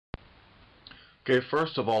Okay,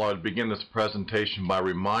 first of all, I'd begin this presentation by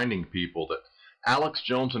reminding people that Alex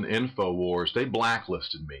Jones and InfoWars, they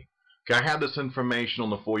blacklisted me. Okay, I had this information on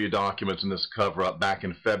the FOIA documents in this cover-up back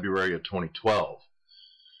in February of 2012.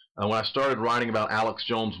 When I started writing about Alex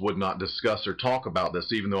Jones would not discuss or talk about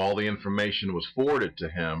this, even though all the information was forwarded to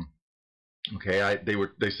him. Okay,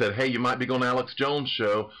 they said, hey, you might be going to Alex Jones'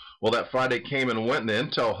 show. Well, that Friday came and went, and the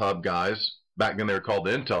Intel Hub guys, back then they were called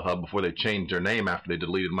the Intel Hub before they changed their name after they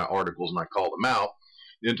deleted my articles and I called them out.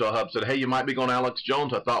 The Intel Hub said, hey, you might be going to Alex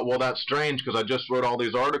Jones. I thought, well, that's strange because I just wrote all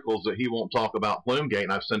these articles that he won't talk about Plume-Gate,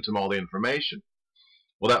 and I've sent him all the information.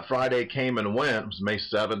 Well, that Friday came and went. It was May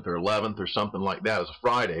 7th or 11th or something like that. It was a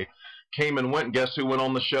Friday. Came and went, and guess who went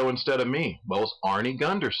on the show instead of me? Well, it's Arnie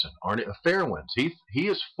Gunderson, Arnie Fairwinds. He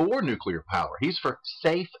is for nuclear power. He's for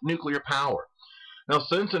safe nuclear power. Now,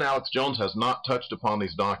 since then, Alex Jones has not touched upon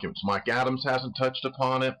these documents. Mike Adams hasn't touched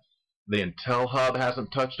upon it. The Intel Hub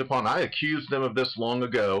hasn't touched upon it. I accused them of this long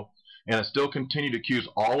ago, and I still continue to accuse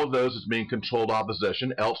all of those as being controlled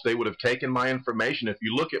opposition, else they would have taken my information. If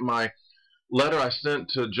you look at my letter I sent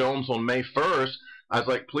to Jones on May 1st, I was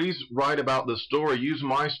like, please write about this story. Use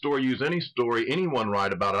my story. Use any story. Anyone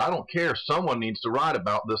write about it. I don't care. Someone needs to write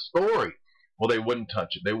about this story. Well, they wouldn't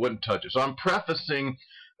touch it. They wouldn't touch it. So I'm prefacing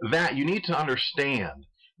that. You need to understand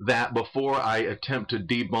that before I attempt to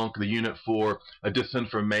debunk the unit for a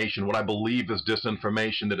disinformation, what I believe is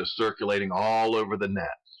disinformation that is circulating all over the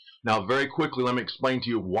net. Now, very quickly, let me explain to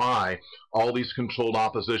you why all these controlled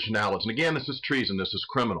opposition outlets, and again, this is treason. This is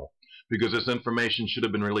criminal. Because this information should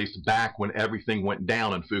have been released back when everything went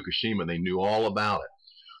down in Fukushima. They knew all about it.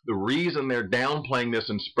 The reason they're downplaying this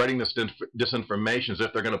and spreading this disinformation as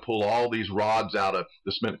if they're going to pull all these rods out of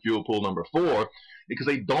the spent fuel pool number 4, because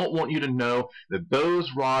they don't want you to know that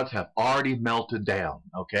those rods have already melted down.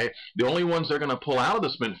 Okay, the only ones they're going to pull out of the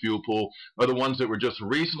spent fuel pool are the ones that were just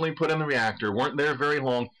recently put in the reactor, weren't there very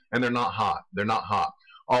long, and they're not hot. They're not hot.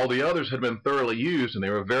 All the others had been thoroughly used, and they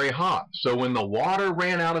were very hot. So when the water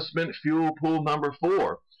ran out of spent fuel pool number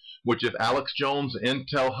 4, which if Alex Jones,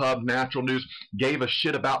 Intel Hub, Natural News gave a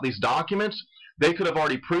shit about these documents, they could have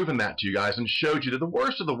already proven that to you guys and showed you that the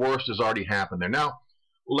worst of the worst has already happened there. Now,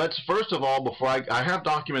 let's first of all, before I have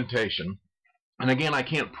documentation, and again, I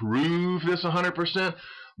can't prove this 100%,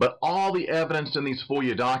 but all the evidence in these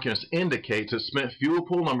FOIA documents indicates that spent fuel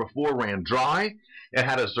pool number 4 ran dry. It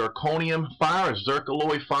had a zirconium fire, a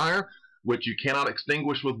zircaloy fire, which you cannot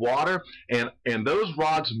extinguish with water, and those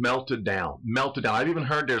rods melted down. I've even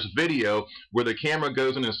heard there's video where the camera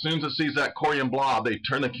goes in, and as soon as it sees that corium blob, they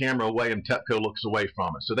turn the camera away and TEPCO looks away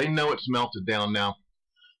from it. So they know it's melted down now.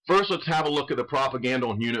 First, let's have a look at the propaganda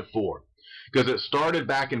on Unit 4. Because it started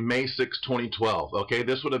back in May 6, 2012. Okay,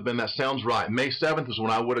 this would have been, that sounds right. May 7th is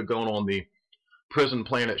when I would have gone on the Prison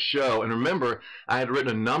Planet show. And remember, I had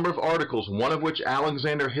written a number of articles, one of which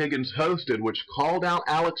Alexander Higgins hosted, which called out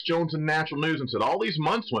Alex Jones and Natural News and said all these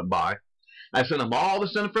months went by. I sent them all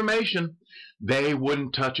this information. They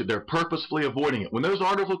wouldn't touch it. They're purposefully avoiding it. When those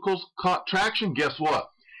articles caught traction, guess what?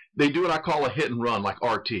 They do what I call a hit and run, like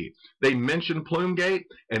RT. They mention Plume-Gate,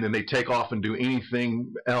 and then they take off and do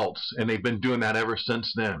anything else, and they've been doing that ever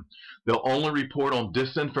since then. They'll only report on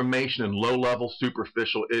disinformation and low-level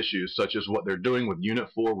superficial issues, such as what they're doing with Unit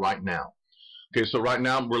 4 right now. Okay, so right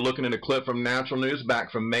now we're looking at a clip from Natural News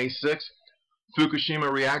back from May 6th.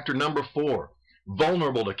 Fukushima reactor number 4,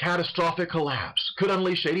 vulnerable to catastrophic collapse, could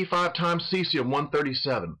unleash 85 times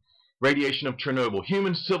cesium-137, radiation of Chernobyl,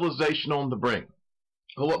 human civilization on the brink.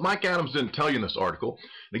 Well, what Mike Adams didn't tell you in this article,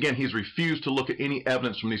 and again, he's refused to look at any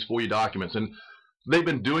evidence from these FOIA documents, and they've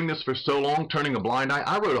been doing this for so long, turning a blind eye.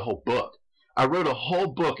 I wrote a whole book. I wrote a whole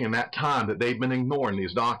book in that time that they've been ignoring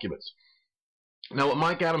these documents. Now, what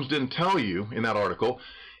Mike Adams didn't tell you in that article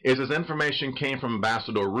is his information came from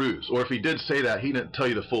Ambassador Ruse, or if he did say that, he didn't tell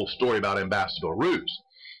you the full story about Ambassador Ruse.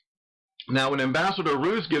 Now, when Ambassador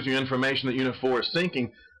Ruse gives you information that Unit 4 is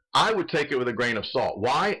sinking, I would take it with a grain of salt.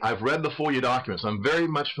 Why? I've read the FOIA documents. I'm very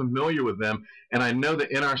much familiar with them, and I know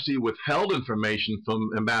that NRC withheld information from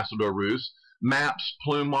Ambassador Ruse. Maps,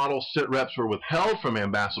 plume models, sit reps were withheld from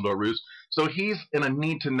Ambassador Ruse, so he's in a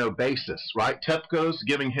need-to-know basis, right? TEPCO's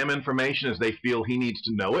giving him information as they feel he needs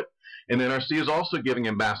to know it, and NRC is also giving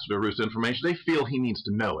Ambassador Ruse information. They feel he needs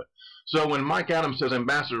to know it. So when Mike Adams says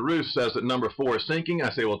Ambassador Ruse says that number 4 is sinking, I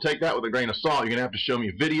say, well, take that with a grain of salt. You're going to have to show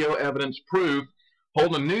me video, evidence, proof,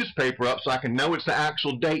 hold a newspaper up so I can know it's the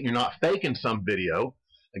actual date and you're not faking some video.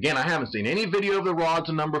 Again, I haven't seen any video of the rods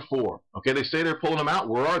in number 4. Okay, they say they're pulling them out.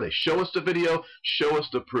 Where are they? Show us the video. Show us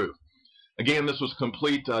the proof. Again, this was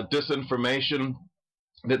complete disinformation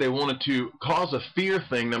that they wanted to cause a fear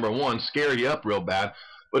thing, number 1, scare you up real bad.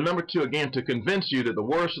 But number two, again, to convince you that the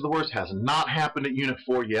worst of the worst has not happened at Unit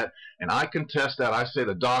 4 yet, and I contest that. I say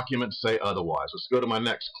the documents say otherwise. Let's go to my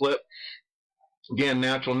next clip. Again,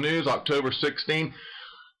 Natural News, October 16.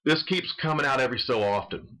 This keeps coming out every so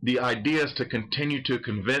often. The idea is to continue to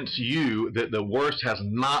convince you that the worst has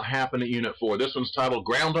not happened at Unit 4. This one's titled,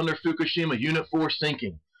 Ground Under Fukushima, Unit 4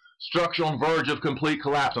 Sinking. Structure on verge of complete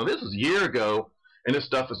collapse. Now, this is a year ago, and this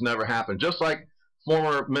stuff has never happened. Just like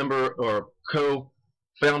former member or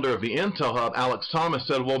co-founder of the Intel Hub, Alex Thomas,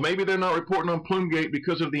 said, well, maybe they're not reporting on Plume-Gate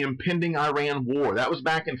because of the impending Iran war. That was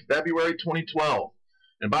back in February 2012.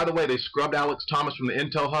 And by the way, they scrubbed Alex Thomas from the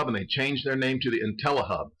Intel Hub and they changed their name to the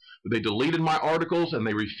IntelliHub. But they deleted my articles and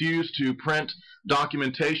they refused to print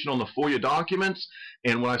documentation on the FOIA documents.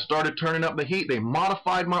 And when I started turning up the heat, they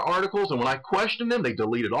modified my articles. And when I questioned them, they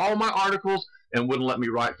deleted all my articles and wouldn't let me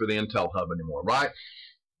write for the Intel Hub anymore, right?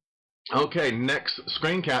 Okay, next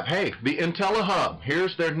screen cap. Hey, the IntelliHub.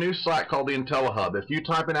 Here's their new site called the IntelliHub. If you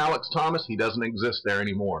type in Alex Thomas, he doesn't exist there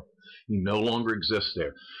anymore. He no longer exists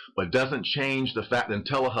there. But it doesn't change the fact that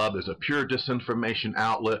IntelliHub is a pure disinformation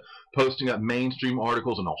outlet, posting up mainstream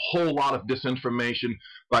articles and a whole lot of disinformation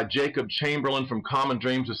by Jacob Chamberlain from Common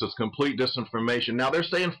Dreams. This is complete disinformation. Now, they're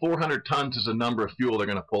saying 400 tons is the number of fuel they're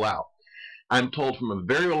going to pull out. I'm told from a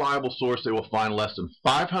very reliable source they will find less than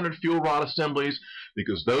 500 fuel rod assemblies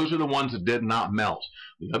because those are the ones that did not melt.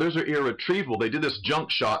 The others are irretrievable. They did this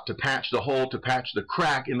junk shot to patch the hole, to patch the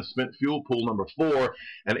crack in the spent fuel pool number 4,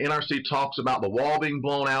 and NRC talks about the wall being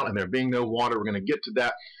blown out and there being no water. We're going to get to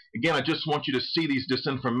that. Again, I just want you to see these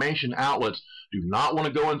disinformation outlets do not want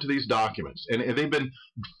to go into these documents. And they've been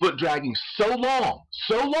foot dragging so long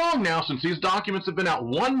now since these documents have been out.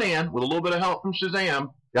 One man, with a little bit of help from Shazam,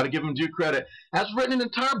 got to give him due credit, has written an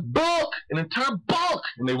entire book, and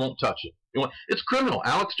they won't touch it. It's criminal.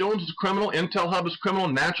 Alex Jones is criminal. Intel Hub is criminal.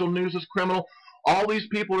 Natural News is criminal. All these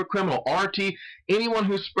people are criminal. RT, anyone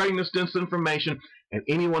who's spreading this disinformation, and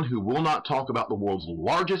anyone who will not talk about the world's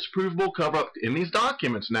largest provable cover-up in these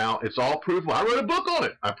documents now, it's all provable. I wrote a book on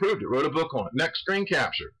it. I proved it. Wrote a book on it. Next screen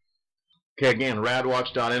capture. Okay, again,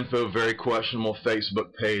 radwatch.info, very questionable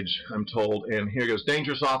Facebook page, I'm told. And here goes.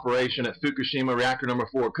 Dangerous operation at Fukushima reactor number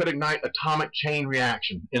 4. Could ignite atomic chain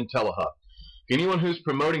reaction. IntelliHub. Anyone who's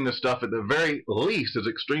promoting this stuff at the very least is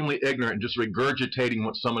extremely ignorant and just regurgitating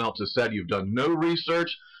what someone else has said. You've done no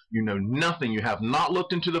research. You know nothing. You have not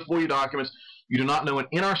looked into the FOIA documents. You do not know in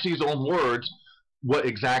NRC's own words what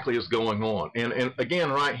exactly is going on. And again,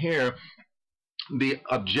 right here, the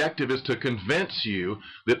objective is to convince you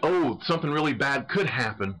that, oh, something really bad could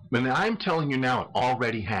happen. And I'm telling you now, it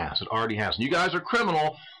already has. It already has. And you guys are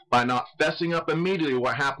criminal by not fessing up immediately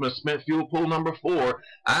what happened to spent fuel pool number 4.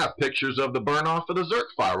 I have pictures of the burn off of the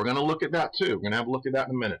Zerk fire. We're going to look at that too. We're going to have a look at that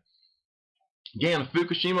in a minute. Again,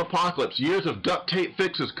 Fukushima apocalypse. Years of duct tape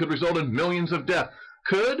fixes could result in millions of deaths.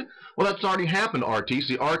 Could? Well, that's already happened, RT.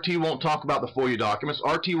 See, RT won't talk about the FOIA documents.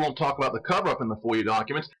 RT won't talk about the cover-up in the FOIA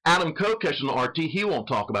documents. Adam Kokesh on the RT, he won't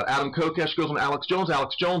talk about it. Adam Kokesh goes on Alex Jones.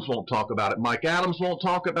 Alex Jones won't talk about it. Mike Adams won't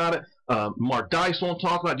talk about it. Mark Dice won't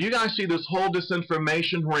talk about it. Do you guys see this whole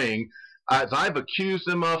disinformation ring? As I've accused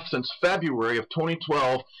them of since February of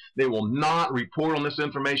 2012, they will not report on this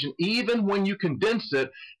information. Even when you condense it,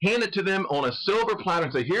 hand it to them on a silver platter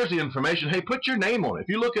and say, here's the information. Hey, put your name on it. If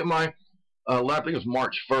you look at my I think it was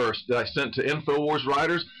March 1st that I sent to InfoWars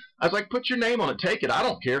writers, I was like, put your name on it, take it. I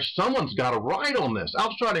don't care. Someone's got to write on this.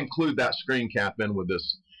 I'll try to include that screen cap in with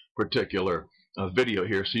this particular video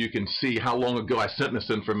here so you can see how long ago I sent this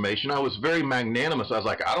information. I was very magnanimous. I was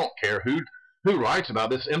like, I don't care who writes about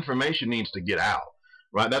this. Information needs to get out.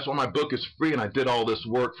 Right? That's why my book is free, and I did all this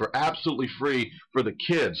work for absolutely free for the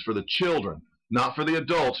kids, for the children, not for the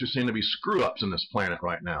adults who seem to be screw-ups in this planet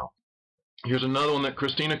right now. Here's another one that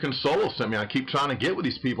Christina Consolo sent me. I keep trying to get with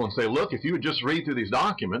these people and say, look, if you would just read through these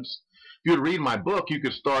documents, if you would read my book, you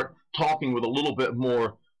could start talking with a little bit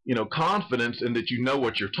more, confidence in that you know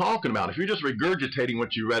what you're talking about. If you're just regurgitating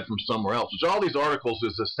what you read from somewhere else, which all these articles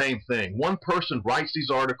is the same thing. One person writes these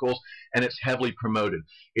articles and it's heavily promoted.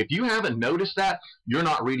 If you haven't noticed that, you're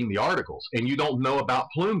not reading the articles and you don't know about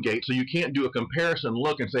Plume-Gate, so you can't do a comparison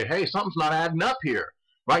look and say, hey, something's not adding up here,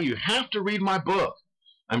 right? You have to read my book.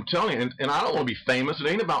 I'm telling you, and I don't want to be famous. It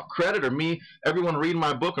ain't about credit or me, everyone reading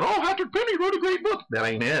my book, and, oh, Patrick Penny wrote a great book. That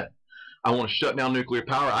ain't it. I want to shut down nuclear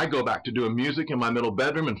power. I go back to doing music in my middle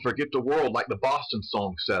bedroom and forget the world, like the Boston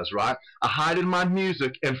song says, right? I hide in my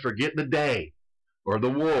music and forget the day or the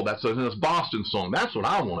world. That's in this Boston song. That's what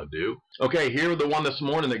I want to do. Okay, here the one this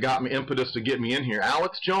morning that got me impetus to get me in here.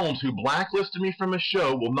 Alex Jones, who blacklisted me from his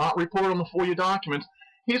show, will not report on the FOIA documents.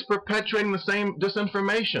 He's perpetuating the same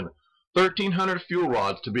disinformation. 1,300 fuel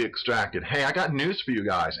rods to be extracted. Hey, I got news for you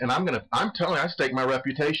guys, and I'm telling you, I stake my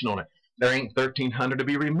reputation on it. There ain't 1,300 to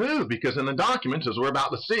be removed, because in the documents, as we're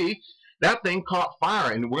about to see, that thing caught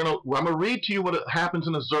fire, and I'm gonna read to you what happens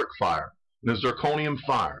in a zirc fire, in a zirconium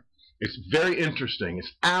fire. It's very interesting.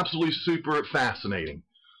 It's absolutely super fascinating.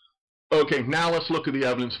 Okay, now let's look at the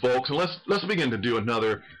evidence, folks, and let's begin to do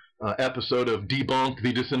another episode of Debunk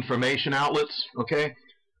the Disinformation Outlets. Okay,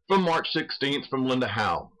 from March 16th, from Linda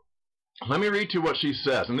Howe. Let me read to you what she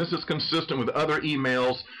says, and this is consistent with other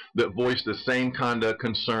emails that voice the same kind of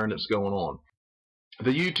concern that's going on.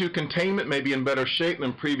 The U2 containment may be in better shape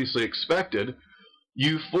than previously expected.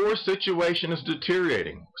 U4 situation is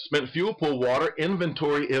deteriorating. Spent fuel pool water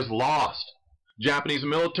inventory is lost. Japanese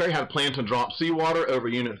military had planned to drop seawater over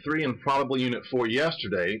Unit 3 and probably Unit 4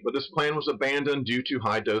 yesterday, but this plan was abandoned due to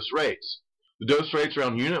high dose rates. The dose rates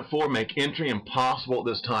around Unit 4 make entry impossible at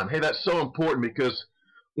this time. Hey, that's so important, because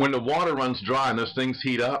when the water runs dry and those things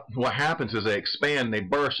heat up, what happens is they expand, they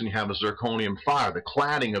burst, and you have a zirconium fire. The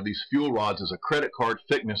cladding of these fuel rods is a credit card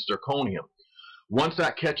thickness zirconium. Once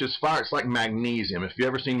that catches fire, it's like magnesium. If you've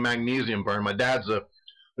ever seen magnesium burn, my dad's a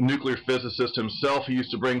nuclear physicist himself. He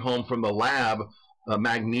used to bring home from the lab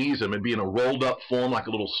magnesium. It'd be in a rolled up form like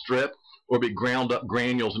a little strip, or it'd be ground up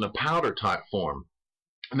granules in a powder type form.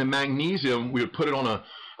 And the magnesium, we would put it on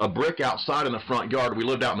a brick outside in the front yard. We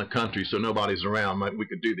lived out in the country, so nobody's around. We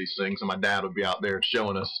could do these things, and my dad would be out there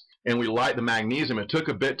showing us. And we light the magnesium. It took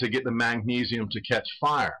a bit to get the magnesium to catch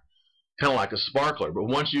fire, kind of like a sparkler. But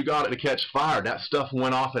once you got it to catch fire, that stuff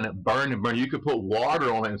went off and it burned and burned. You could put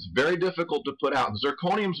water on it. It's very difficult to put out. And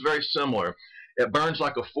zirconium is very similar. It burns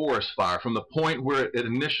like a forest fire. From the point where it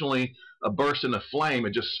initially bursts into flame,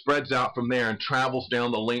 it just spreads out from there and travels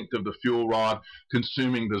down the length of the fuel rod,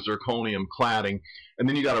 consuming the zirconium cladding. And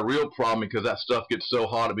then you got a real problem, because that stuff gets so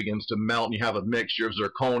hot it begins to melt, and you have a mixture of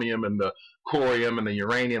zirconium and the corium and the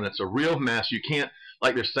uranium. It's a real mess. You can't,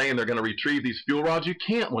 like they're saying they're going to retrieve these fuel rods. You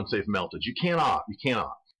can't once they've melted. You cannot. You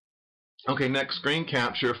cannot. Okay, next screen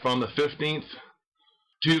capture from the 15th.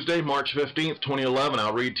 Tuesday, March 15th, 2011.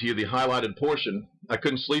 I'll read to you the highlighted portion. I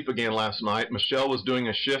couldn't sleep again last night. Michelle was doing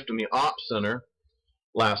a shift in the ops center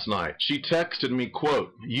last night. She texted me,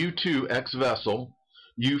 quote, U2 ex-vessel,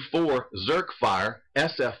 U4 zirc fire,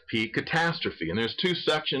 SFP catastrophe. And there's two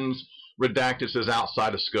sections redacted, says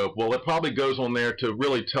outside of scope. Well, it probably goes on there to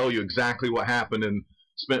really tell you exactly what happened in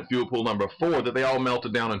spent fuel pool number 4, that they all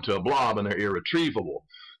melted down into a blob and they're irretrievable.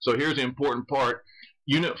 So here's the important part.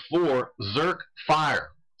 Unit 4, zirc fire,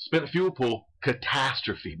 spent fuel pool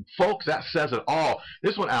catastrophe. Folks, that says it all.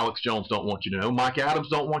 This one Alex Jones don't want you to know. Mike Adams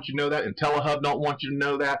don't want you to know that. IntelliHub don't want you to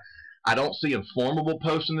know that. I don't see Informable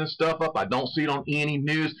posting this stuff up. I don't see it on any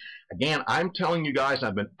news. Again, I'm telling you guys,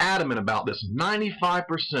 I've been adamant about this.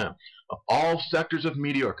 95% of all sectors of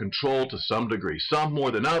media are controlled to some degree, some more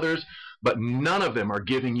than others, but none of them are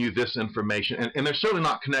giving you this information. And they're certainly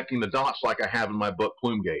not connecting the dots like I have in my book,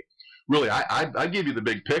 Plume-Gate. Really, I give you the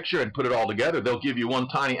big picture and put it all together. They'll give you one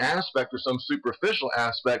tiny aspect or some superficial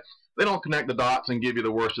aspect. They don't connect the dots and give you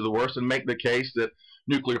the worst of the worst and make the case that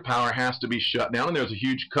nuclear power has to be shut down and there's a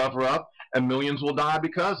huge cover-up and millions will die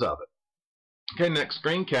because of it. Okay, next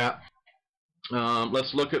screen cap.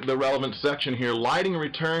 Let's look at the relevant section here. Lighting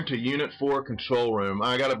return to Unit 4 control room.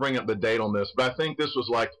 I got to bring up the date on this, but I think this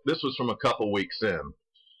was from a couple weeks in.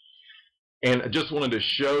 And I just wanted to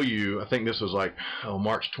show you, I think this was like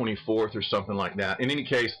March 24th or something like that. In any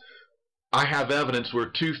case, I have evidence where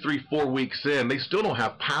 2, 3, 4 weeks in, they still don't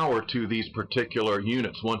have power to these particular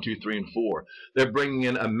units, 1, 2, 3, and 4. They're bringing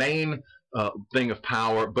in a main thing of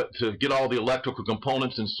power, but to get all the electrical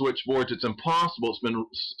components and switchboards, it's impossible. It's been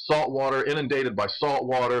salt water, inundated by salt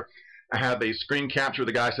water. I have a screen capture.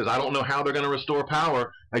 The guy says, I don't know how they're going to restore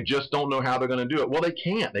power. I just don't know how they're going to do it. Well, they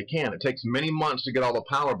can't. They can't. It takes many months to get all the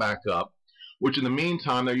power back up, which in the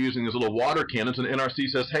meantime, they're using these little water cannons, and the NRC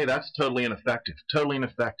says, hey, that's totally ineffective, totally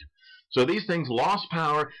ineffective. So these things lost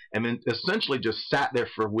power and then essentially just sat there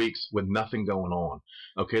for weeks with nothing going on.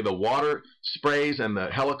 Okay, the water sprays and the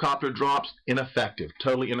helicopter drops, ineffective,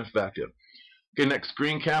 totally ineffective. Okay, next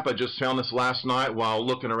screen cap. I just found this last night while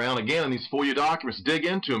looking around again in these FOIA documents. Dig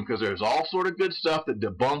into them because there's all sort of good stuff that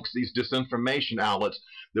debunks these disinformation outlets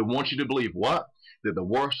that want you to believe what? That the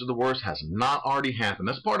worst of the worst has not already happened.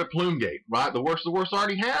 That's part of Plume-Gate, right? The worst of the worst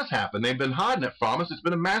already has happened. They've been hiding it from us. It's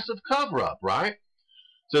been a massive cover-up, right?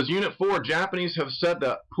 It says Unit 4, Japanese have said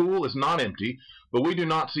that pool is not empty, but we do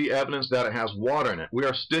not see evidence that it has water in it. We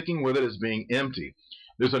are sticking with it as being empty.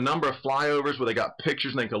 There's a number of flyovers where they got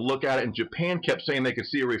pictures and they could look at it, and Japan kept saying they could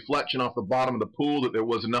see a reflection off the bottom of the pool, that there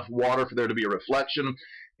was enough water for there to be a reflection.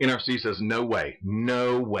 NRC says no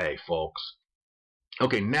way, folks.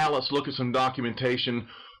 Okay, now let's look at some documentation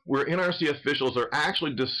where NRC officials are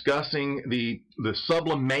actually discussing the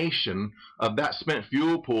sublimation of that spent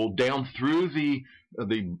fuel pool down through the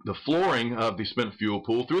flooring of the spent fuel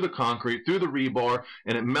pool, through the concrete, through the rebar,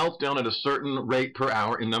 and it melts down at a certain rate per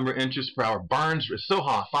hour in number of inches per hour, burns, it's so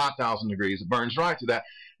hot, 5,000 degrees, it burns right to that,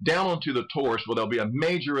 down onto the torus where there'll be a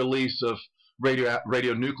major release of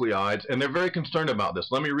radionuclides, and they're very concerned about this.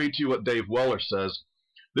 Let me read to you what Dave Weller says.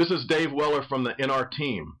 This is Dave Weller from the NR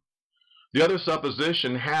team. The other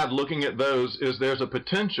supposition had looking at those is there's a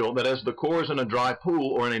potential that as the core is in a dry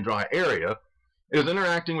pool or in a dry area, it is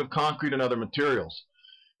interacting with concrete and other materials.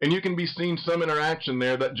 And you can be seeing some interaction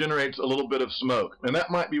there that generates a little bit of smoke. And that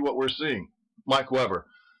might be what we're seeing. Mike Weber.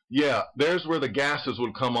 Yeah, there's where the gases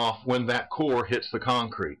would come off when that core hits the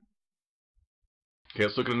concrete. Okay,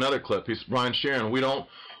 let's look at another clip. He's Brian Sharon. We don't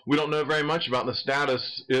know very much about the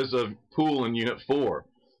status is of pool in Unit 4.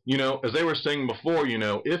 You know, as they were saying before, you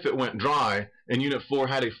know, if it went dry and Unit 4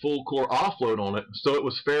 had a full core offload on it, so it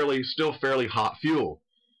was still fairly hot fuel.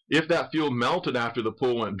 If that fuel melted after the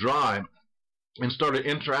pool went dry and started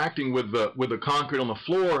interacting with the concrete on the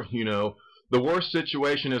floor, you know, the worst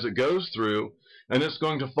situation is it goes through and it's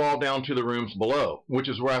going to fall down to the rooms below, which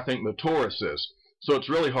is where I think the torus is. So it's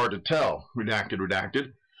really hard to tell,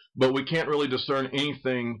 redacted, but we can't really discern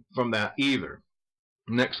anything from that either.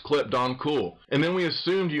 Next clip, Don Cool. And then we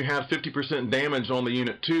assumed you had 50% damage on the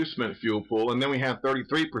Unit 2 spent fuel pool, and then we had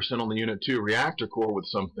 33% on the Unit 2 reactor core with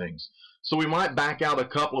some things. So we might back out a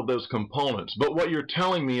couple of those components. But what you're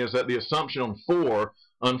telling me is that the assumption on 4,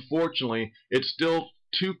 unfortunately, it's still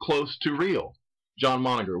too close to real. John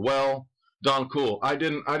Moniger. Well, Don Cool, I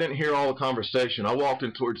didn't hear all the conversation. I walked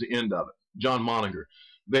in towards the end of it. John Moniger.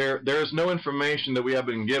 There is no information that we have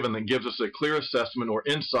been given that gives us a clear assessment or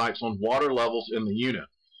insights on water levels in the unit.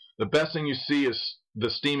 The best thing you see is the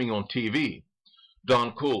steaming on TV.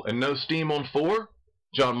 Don Cool. And no steam on 4?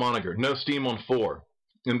 John Moniger. No steam on 4.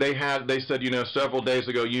 And they said, you know, several days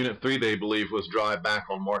ago, Unit 3, they believe, was dry back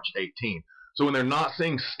on March 18. So when they're not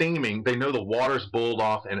seeing steaming, they know the water's boiled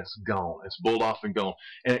off and it's gone. It's boiled off and gone.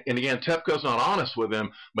 And again, TEPCO's not honest with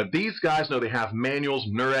them, but these guys know they have manuals,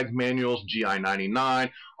 NUREG manuals, GI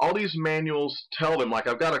 99. All these manuals tell them, like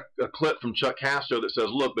I've got a clip from Chuck Castro that says,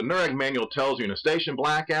 look, the NUREG manual tells you in a station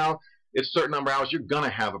blackout, it's a certain number of hours, you're going to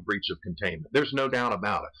have a breach of containment. There's no doubt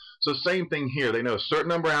about it. So same thing here. They know a certain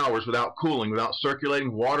number of hours without cooling, without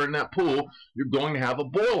circulating water in that pool, you're going to have a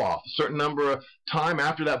boil-off. A certain number of time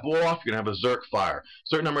after that boil-off, you're going to have a Zerk fire. A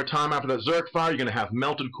certain number of time after that Zerk fire, you're going to have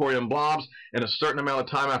melted corium blobs, and a certain amount of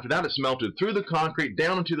time after that, it's melted through the concrete,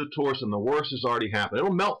 down into the torus, and the worst has already happened.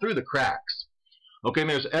 It'll melt through the cracks. Okay, and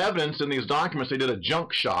there's evidence in these documents they did a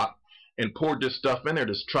junk shot and poured this stuff in there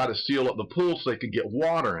to try to seal up the pool so they could get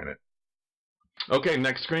water in it. Okay,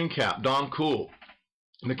 next screen cap, Don Cool.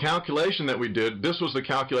 The calculation that we did, this was the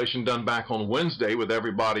calculation done back on Wednesday with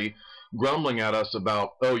everybody grumbling at us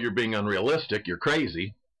about, oh, you're being unrealistic, you're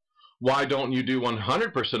crazy. Why don't you do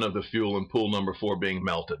 100% of the fuel in pool number 4 being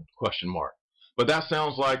melted? Question mark. But that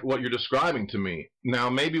sounds like what you're describing to me. Now,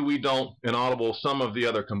 maybe we don't inaudible some of the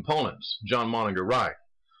other components. John Moniger, right.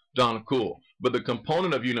 Don Cool. But the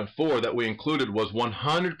component of Unit 4 that we included was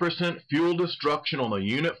 100% fuel destruction on the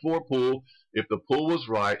Unit 4 pool if the pool was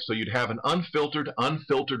right, so you'd have an unfiltered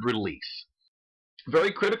release.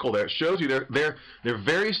 Very critical there. It shows you they're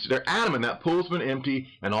adamant that pool's been empty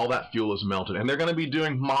and all that fuel is melted. And they're going to be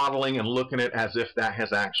doing modeling and looking at it as if that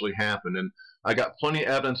has actually happened. And I got plenty of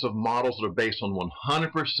evidence of models that are based on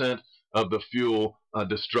 100% of the fuel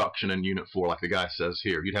destruction in Unit 4, like the guy says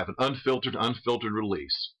here. You'd have an unfiltered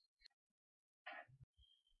release.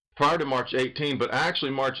 Prior to March 18, but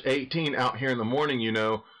actually March 18 out here in the morning, you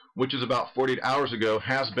know, which is about 48 hours ago,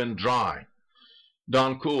 has been dry.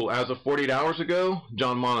 Don Cool, as of 48 hours ago,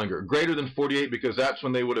 John Moniger, greater than 48 because that's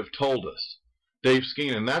when they would have told us. Dave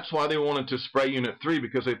Skeen, and that's why they wanted to spray Unit 3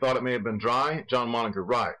 because they thought it may have been dry. John Moniger,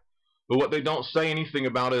 right. But what they don't say anything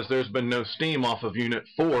about is there's been no steam off of Unit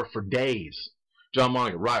 4 for days. John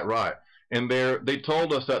Moniger, right. And they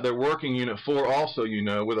told us that they're working Unit 4 also, you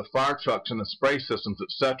know, with the fire trucks and the spray systems,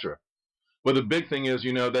 etc. But the big thing is,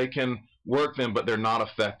 you know, they can work them, but they're not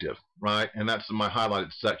effective, right? And that's in my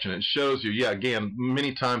highlighted section. It shows you, yeah, again,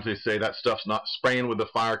 many times they say that stuff's not spraying with the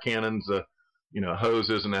fire cannons, you know,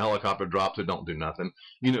 hoses and the helicopter drops that don't do nothing.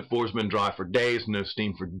 Unit 4's been dry for days, no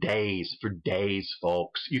steam for days,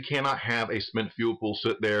 folks. You cannot have a spent fuel pool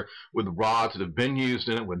sit there with rods that have been used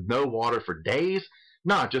in it with no water for days.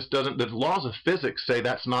 No, it just doesn't. The laws of physics say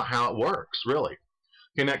that's not how it works, really.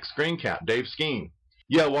 Okay, next screen cap, Dave Skeen.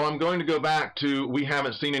 Yeah, well, I'm going to go back to, we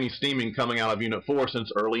haven't seen any steaming coming out of Unit 4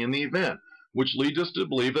 since early in the event. which leads us to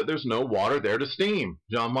believe that there's no water there to steam.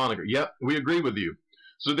 John Moniker, yep, we agree with you.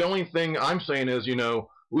 So the only thing I'm saying is, you know,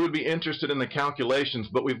 we would be interested in the calculations,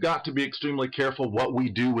 but we've got to be extremely careful what we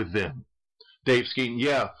do with them. Dave Skeeton,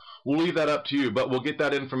 yeah, we'll leave that up to you, but we'll get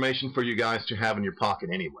that information for you guys to have in your pocket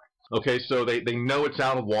anyway. Okay, so they know it's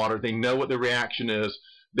out of water. They know what the reaction is.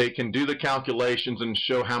 They can do the calculations and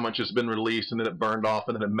show how much has been released and then it burned off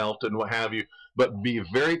and then it melted and what have you. But be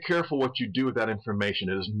very careful what you do with that information.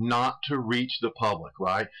 It is not to reach the public,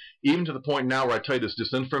 right? Even to the point now where I tell you this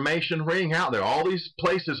disinformation ringing out there. All these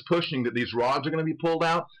places pushing that these rods are going to be pulled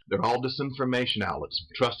out, they're all disinformation outlets.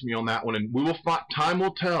 Trust me on that one. And we will find, time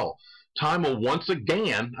will tell. Time will once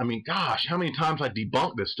again, I mean, gosh, how many times I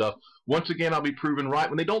debunk this stuff. Once again, I'll be proven right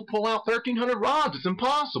when they don't pull out 1,300 rods. It's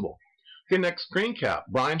impossible. Okay, next screen cap,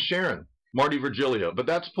 Brian Sharon, Marty Virgilio. But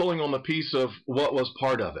that's pulling on the piece of what was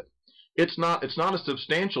part of it. It's not a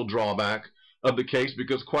substantial drawback of the case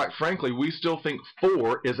because, quite frankly, we still think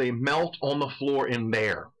 4 is a melt on the floor in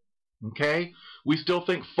there. Okay? We still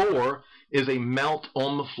think 4 is a melt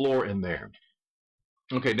on the floor in there.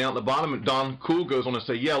 Okay, down at the bottom, Don Cool goes on to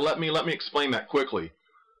say, yeah, let me explain that quickly.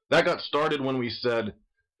 That got started when we said,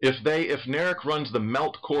 if NERC runs the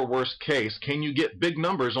melt core worst case, can you get big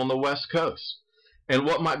numbers on the West Coast? And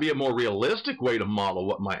what might be a more realistic way to model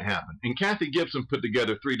what might happen? And Kathy Gibson put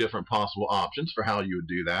together 3 different possible options for how you would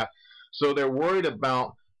do that. So they're worried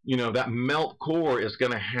about, you know, that melt core is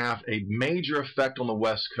going to have a major effect on the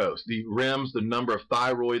West Coast. The REMs, the number of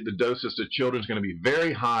thyroid, the doses to children is going to be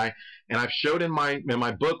very high. And I've showed in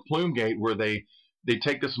my book, Plume-Gate, where they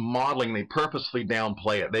take this modeling, they purposely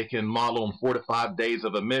downplay it. They can model in 4 to 5 days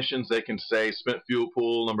of emissions. They can say spent fuel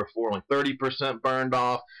pool number 4 only 30% burned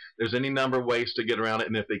off. There's any number of ways to get around it.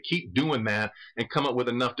 And if they keep doing that and come up with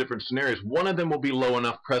enough different scenarios, one of them will be low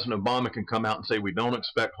enough President Obama can come out and say we don't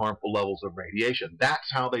expect harmful levels of radiation.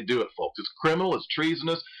 That's how they do it, folks. It's criminal, it's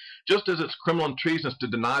treasonous, just as it's criminal and treasonous to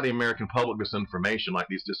deny the American public this information like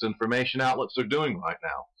these disinformation outlets are doing right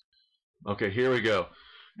now. Okay, here we go.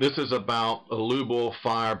 This is about a lube oil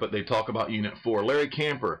fire, but they talk about Unit 4. Larry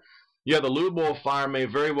Camper. Yeah, the lube oil fire may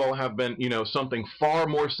very well have been, you know, something far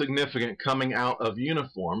more significant coming out of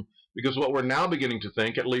uniform, because what we're now beginning to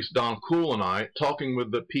think, at least Don Cool and I, talking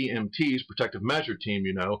with the PMTs, Protective Measure Team,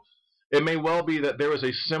 you know, it may well be that there was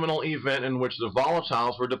a seminal event in which the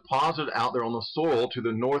volatiles were deposited out there on the soil to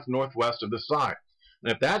the northwest of the site.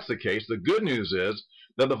 And if that's the case, the good news is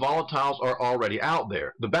that the volatiles are already out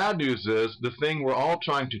there. The bad news is the thing we're all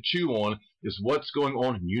trying to chew on is what's going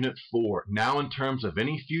on in Unit 4, now in terms of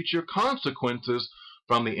any future consequences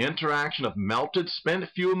from the interaction of melted spent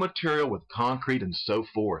fuel material with concrete and so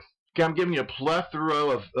forth. Okay, I'm giving you a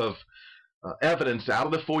plethora of evidence out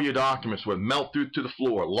of the FOIA documents where melt through to the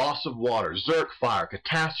floor, loss of water, Zerk fire,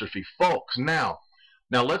 catastrophe. Folks, now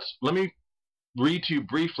let me read to you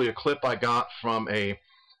briefly a clip I got from a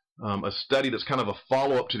study that's kind of a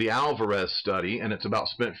follow-up to the Alvarez study, and it's about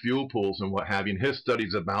spent fuel pools and what have you. And his study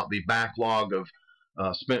is about the backlog of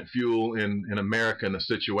spent fuel in America and the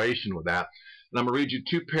situation with that. And I'm going to read you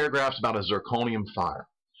 2 paragraphs about a zirconium fire.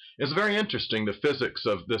 It's very interesting, the physics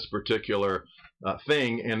of this particular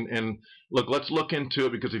thing. And look, let's look into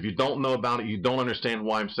it, because if you don't know about it, you don't understand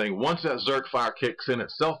why I'm saying once that Zerk fire kicks in,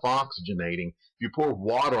 it's self-oxygenating. If you pour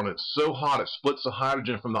water on it, it's so hot it splits the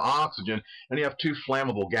hydrogen from the oxygen, and you have 2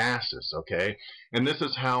 flammable gases, okay? And this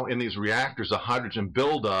is how in these reactors the hydrogen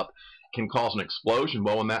buildup can cause an explosion.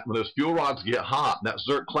 Well, when those fuel rods get hot, that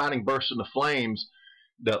Zerk cladding bursts into flames,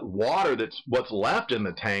 that water that's what's left in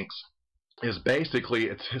the tanks is basically,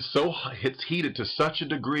 it's heated to such a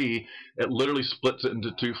degree it literally splits it into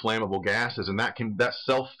 2 flammable gases, and that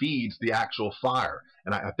self-feeds the actual fire.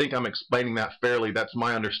 And I think I'm explaining that fairly. That's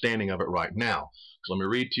my understanding of it right now. So let me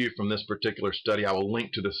read to you from this particular study. I will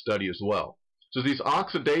link to this study as well. So these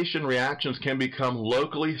oxidation reactions can become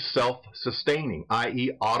locally self-sustaining,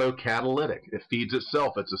 i.e. autocatalytic. It feeds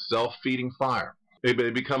itself. It's a self-feeding fire. They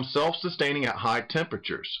become self-sustaining at high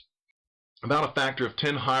temperatures, about a factor of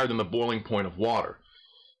 10 higher than the boiling point of water,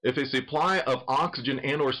 if a supply of oxygen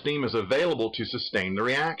and or steam is available to sustain the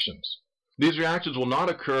reactions. These reactions will not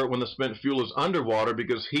occur when the spent fuel is underwater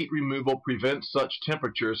because heat removal prevents such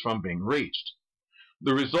temperatures from being reached.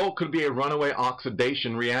 The result could be a runaway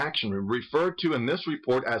oxidation reaction, referred to in this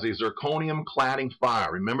report as a zirconium cladding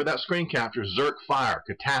fire. Remember that screen capture, Zerk fire,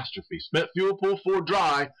 catastrophe. Spent fuel pool 4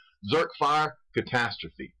 dry, Zerk fire,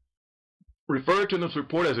 catastrophe. Referred to in this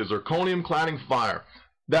report as a zirconium cladding fire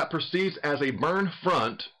that proceeds as a burn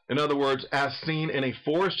front, in other words, as seen in a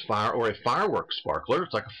forest fire or a fireworks sparkler.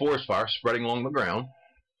 It's like a forest fire spreading along the ground,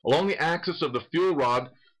 along the axis of the fuel rod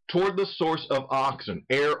toward the source of oxygen,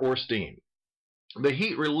 air or steam. The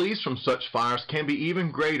heat released from such fires can be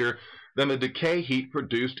even greater than the decay heat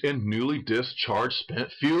produced in newly discharged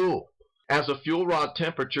spent fuel. As the fuel rod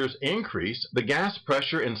temperatures increase, the gas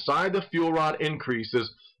pressure inside the fuel rod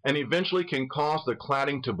increases and eventually can cause the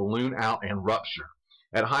cladding to balloon out and rupture.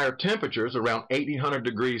 At higher temperatures, around 1800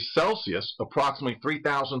 degrees Celsius, approximately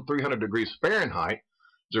 3300 degrees Fahrenheit,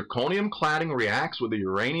 zirconium cladding reacts with the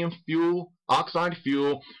uranium oxide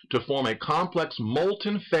fuel to form a complex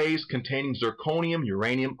molten phase containing zirconium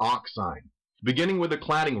uranium oxide. Beginning with the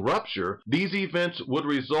cladding rupture, these events would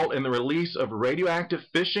result in the release of radioactive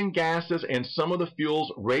fission gases and some of the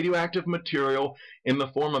fuel's radioactive material in the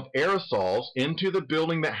form of aerosols into the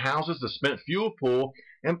building that houses the spent fuel pool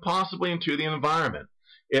and possibly into the environment.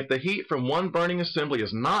 If the heat from one burning assembly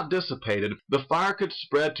is not dissipated, the fire could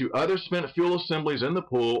spread to other spent fuel assemblies in the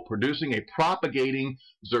pool, producing a propagating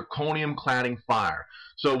zirconium cladding fire.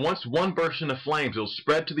 So once one bursts into flames, it'll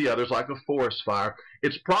spread to the others like a forest fire.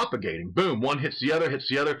 It's propagating. Boom, one hits the other, hits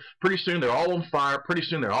the other. Pretty soon they're all on fire. Pretty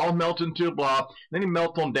soon they're all melted into a blob. Then they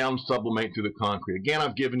melt on down and sublimate through the concrete. Again,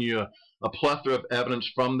 I've given you a plethora of evidence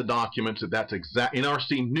from the documents that that's exact.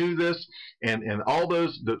 NRC knew this, and all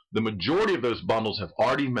those, the majority of those bundles have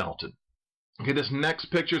already melted. Okay, this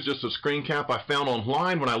next picture is just a screen cap I found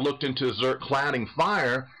online when I looked into zirc cladding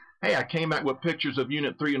fire. Hey, I came back with pictures of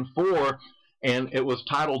Unit 3 and 4, and it was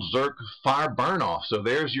titled Zirc Fire Burn-Off. So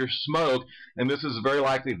there's your smoke, and this is very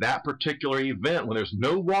likely that particular event when there's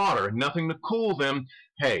no water and nothing to cool them.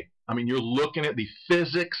 Hey, I mean, you're looking at the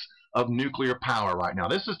physics of nuclear power right now.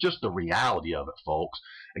 This is just the reality of it, folks.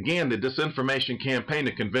 Again, the disinformation campaign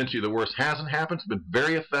to convince you the worst hasn't happened has been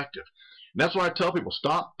very effective. And that's why I tell people,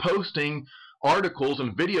 stop posting articles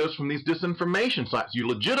and videos from these disinformation sites. You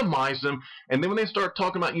legitimize them, and then when they start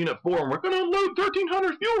talking about Unit 4 and we're going to unload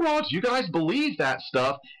 1,300 fuel rods, you guys believe that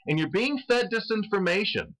stuff, and you're being fed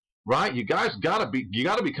disinformation. Right? You guys gotta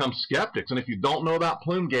become skeptics, and if you don't know about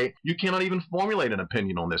Plume-Gate, you cannot even formulate an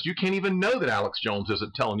opinion on this. You can't even know that Alex Jones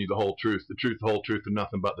isn't telling you the whole truth, the whole truth, and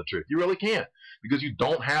nothing but the truth. You really can't, because you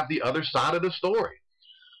don't have the other side of the story.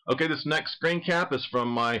 Okay, this next screen cap is from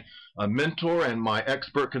my mentor and my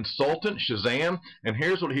expert consultant, Shazam, and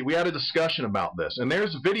here's what we had a discussion about this. And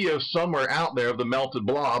there's a video somewhere out there of the melted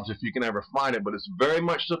blobs, if you can ever find it, but it's very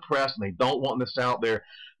much suppressed, and they don't want this out there.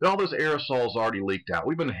 And all those aerosols already leaked out.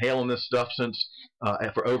 We've been inhaling this stuff since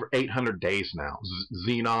for over 800 days now,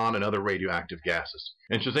 xenon and other radioactive gases.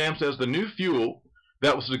 And Shazam says the new fuel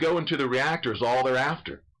that was to go into the reactor is all they're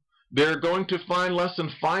after. They're going to find less than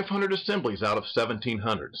 500 assemblies out of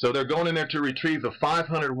 1,700. So they're going in there to retrieve the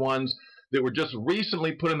 500 ones that were just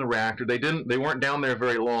recently put in the reactor. They weren't down there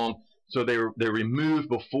very long, so they're removed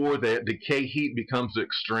before the decay heat becomes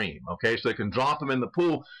extreme. Okay, so they can drop them in the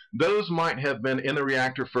pool. Those might have been in the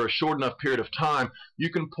reactor for a short enough period of time. You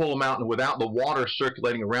can pull them out, and without the water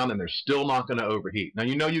circulating around them, they're still not going to overheat. Now,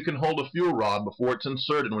 you know you can hold a fuel rod before it's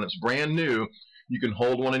inserted when it's brand new. You can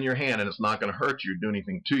hold one in your hand and it's not going to hurt you or do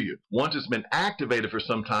anything to you. Once it's been activated for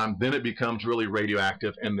some time, then it becomes really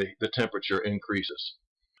radioactive and the temperature increases.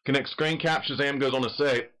 Next screen cap, Shazam goes on to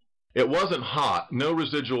say, it wasn't hot, no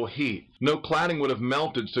residual heat, no cladding would have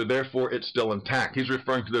melted, so therefore it's still intact. He's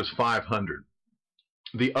referring to those 500.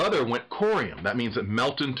 The other went corium, that means it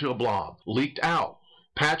melted into a blob, leaked out,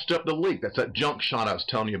 patched up the leak. That's that junk shot I was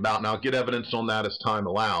telling you about, and I'll get evidence on that as time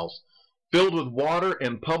allows. Filled with water,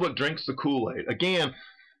 and public drinks the Kool-Aid. Again,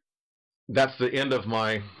 that's the end of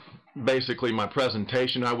basically my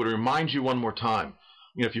presentation. I would remind you one more time,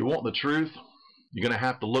 if you want the truth, you're going to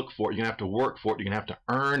have to look for it. You're going to have to work for it. You're going to have to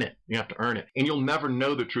earn it. You have to earn it. And you'll never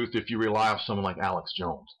know the truth if you rely on someone like Alex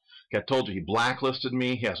Jones. I told you he blacklisted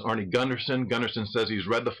me. He has Arnie Gunderson. Gunderson says he's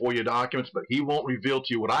read the FOIA documents, but he won't reveal to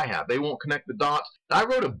you what I have. They won't connect the dots. I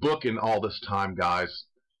wrote a book in all this time, guys.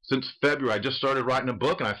 Since February, I just started writing a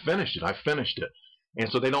book, and I finished it. And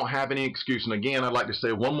so they don't have any excuse. And again, I'd like to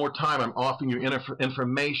say one more time, I'm offering you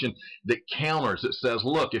information that counters. It says,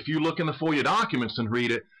 look, if you look in the FOIA documents and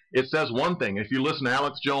read it, it says one thing. If you listen to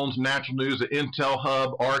Alex Jones, Natural News, Intel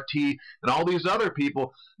Hub, RT, and all these other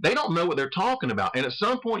people, they don't know what they're talking about. And at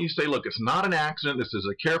some point you say, look, it's not an accident. This is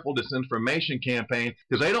a careful disinformation campaign,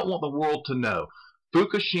 because they don't want the world to know.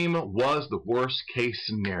 Fukushima was the worst case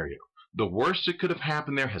scenario. The worst that could have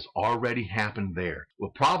happened there has already happened there. The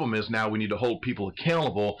problem is now we need to hold people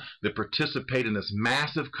accountable that participate in this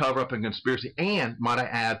massive cover-up and conspiracy. And, might I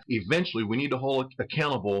add, eventually we need to hold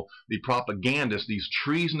accountable the propagandists, these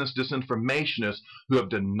treasonous disinformationists who have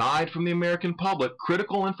denied from the American public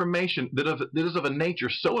critical information that is of a nature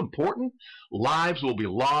so important. Lives will be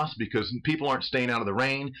lost because people aren't staying out of the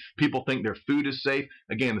rain. People think their food is safe.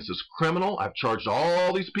 Again, this is criminal. I've charged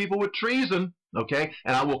all these people with treason. Okay,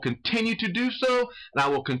 and I will continue to do so, and I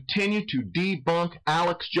will continue to debunk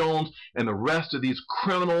Alex Jones and the rest of these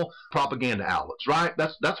criminal propaganda outlets, right?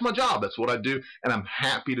 That's my job. That's what I do, and I'm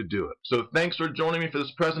happy to do it. So thanks for joining me for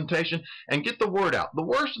this presentation, and get the word out. The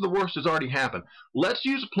worst of the worst has already happened. Let's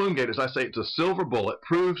use Plume-Gate. As I say, it's a silver bullet,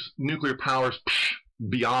 proves nuclear power's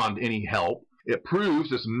beyond any help. It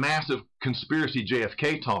proves this massive conspiracy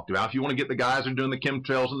JFK talked about. If you want to get the guys who are doing the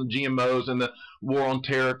chemtrails and the GMOs and the war on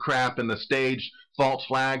terror crap and the staged false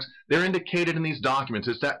flags, they're indicated in these documents.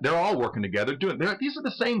 It's that they're all working together. These are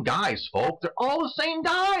the same guys, folks. They're all the same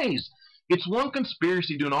guys. It's one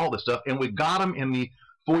conspiracy doing all this stuff, and we've got them in the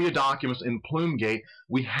FOIA documents in Plume-Gate.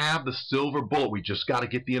 We have the silver bullet. We just got to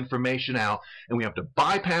get the information out, and we have to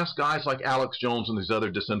bypass guys like Alex Jones and these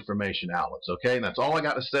other disinformation outlets, okay? And that's all I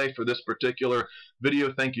got to say for this particular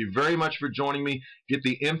video. Thank you very much for joining me. Get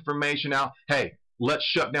the information out. Hey, let's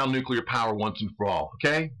shut down nuclear power once and for all,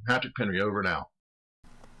 okay? Patrick Penry, over and out.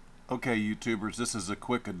 Okay, YouTubers, this is a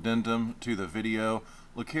quick addendum to the video.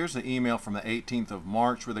 Look, here's the email from the 18th of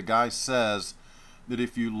March where the guy says that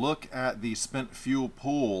if you look at the spent fuel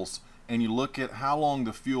pools and you look at how long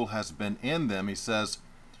the fuel has been in them, he says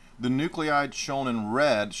the nuclides shown in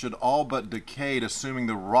red should all but decayed, assuming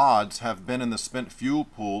the rods have been in the spent fuel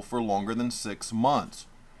pool for longer than 6 months.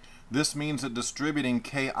 This means that distributing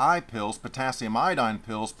Ki pills, potassium iodine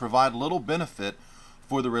pills, provide little benefit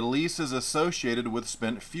for the releases associated with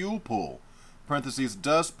spent fuel pool. Parentheses,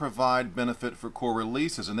 does provide benefit for core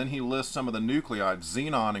releases. And then he lists some of the nuclides,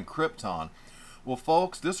 xenon and krypton. Well,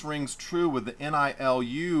 folks, this rings true with the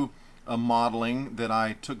NILU modeling that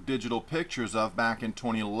I took digital pictures of back in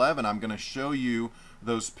 2011. I'm going to show you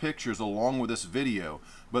those pictures along with this video.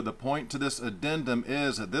 But the point to this addendum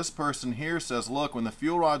is that this person here says, look, when the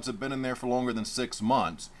fuel rods have been in there for longer than 6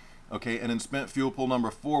 months, okay, and in spent fuel pool number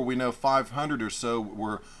 4, we know 500 or so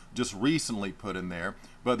were just recently put in there,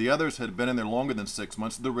 but the others had been in there longer than 6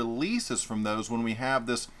 months. The releases from those, when we have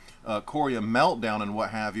this Coria meltdown and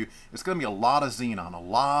what have you, it's going to be a lot of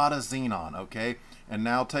xenon, okay? And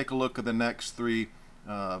now take a look at the next 3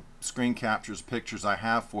 screen captures pictures I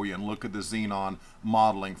have for you, and look at the xenon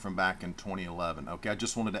modeling from back in 2011, okay? I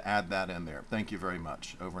just wanted to add that in there. Thank you very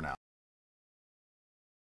much. Over now.